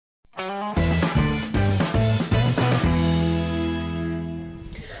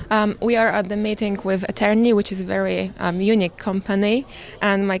We are at the meeting with Attorney, which is a very unique company.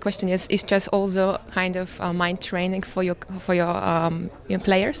 And my question is chess also kind of mind training for your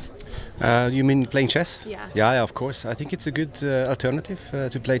players? You mean playing chess? Yeah. Yeah, of course. I think it's a good alternative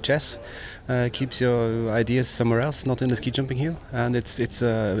to play chess. Keeps your ideas somewhere else, not in the ski jumping hill. And it's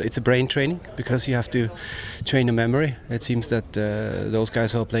a brain training because you have to train a memory. It seems that those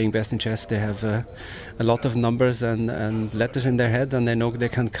guys who are playing best in chess, they have a lot of numbers and letters in their head, and they know they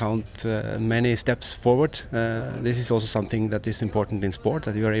can count many steps forward. This is also something that is important in sport,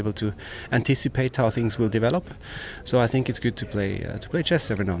 that you are able to anticipate how things will develop. So I think it's good to play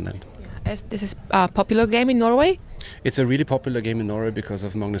chess every now and then. As this is a popular game in Norway? It's a really popular game in Norway because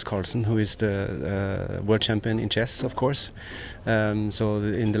of Magnus Carlsen, who is the world champion in chess, of course. So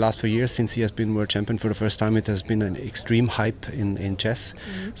in the last few years, since he has been world champion for the first time, it has been an extreme hype in chess.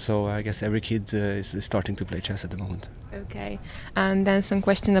 So I guess every kid is starting to play chess at the moment. Okay, and then some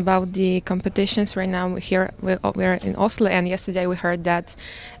question about the competitions right now. Here we're in Oslo, and yesterday we heard that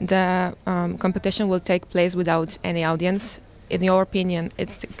the competition will take place without any audience. In your opinion,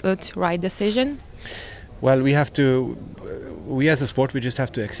 it's a good, right decision? Well, we as a sport, we just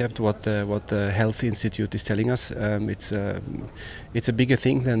have to accept what the Health Institute is telling us. It's a bigger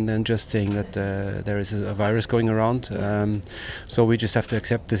thing than just saying that there is a virus going around. So we just have to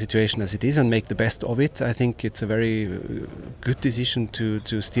accept the situation as it is and make the best of it. I think it's a very good decision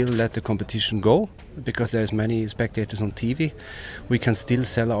to still let the competition go, because there's many spectators on TV. We can still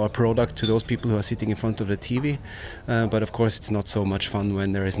sell our product to those people who are sitting in front of the TV. But of course it's not so much fun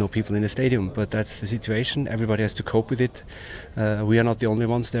when there is no people in the stadium. But that's the situation. Everybody has to cope with it. We are not the only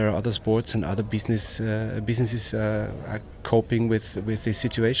ones. There are other sports and other businesses are coping with this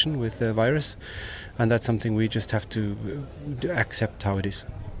situation, with the virus. And that's something we just have to accept how it is.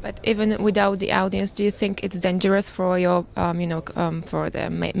 But even without the audience, do you think it's dangerous for your, for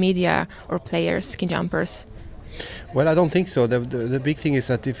the media or players, ski jumpers? Well, I don't think so. The big thing is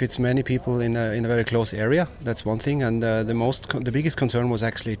that if it's many people in a very close area, that's one thing. And the biggest concern was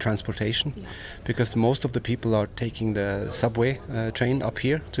actually transportation, because most of the people are taking the subway train up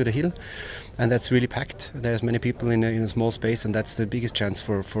here to the hill, and that's really packed. There's many people in a small space, and that's the biggest chance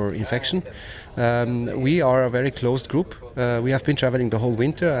for infection. We are a very closed group. We have been traveling the whole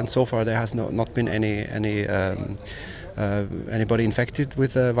winter, and so far there has not been anybody infected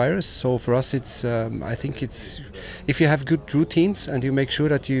with the virus. So for us, I think it's, if you have good routines and you make sure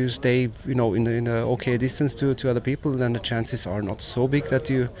that you stay, in an okay distance to other people, then the chances are not so big that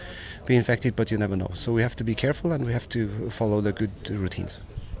you be infected, but you never know. So we have to be careful and we have to follow the good routines.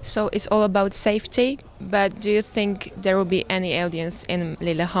 So it's all about safety, but do you think there will be any audience in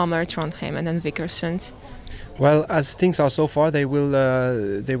Lillehammer, Trondheim and then Vikersund? Well, as things are so far, they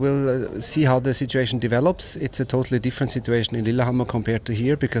will see how the situation develops. It's a totally different situation in Lillehammer compared to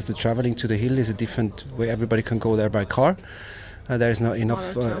here, because the traveling to the hill is a different way. Everybody can go there by car. There is not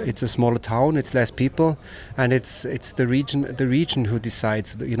enough. It's a smaller town. It's less people, and it's the region who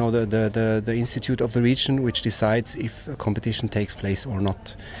decides. The institute of the region which decides if a competition takes place or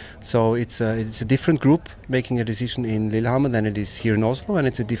not. So it's a different group making a decision in Lillehammer than it is here in Oslo, and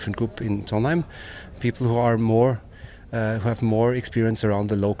it's a different group in Trondheim. People who are who have more experience around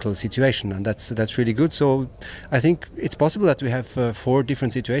the local situation, and that's really good. So I think it's possible that we have 4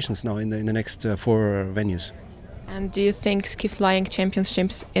 different situations now in the next 4 venues. And do you think ski flying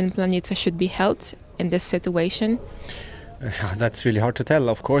championships in Planicy should be held in this situation? That's really hard to tell.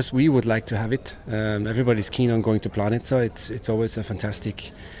 Of course, we would like to have it. Everybody's keen on going to Planicy, so it's always a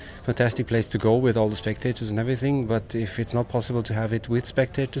fantastic place to go with all the spectators and everything. But if it's not possible to have it with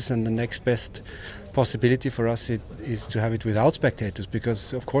spectators, then the next best possibility for us is to have it without spectators,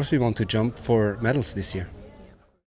 because of course we want to jump for medals this year.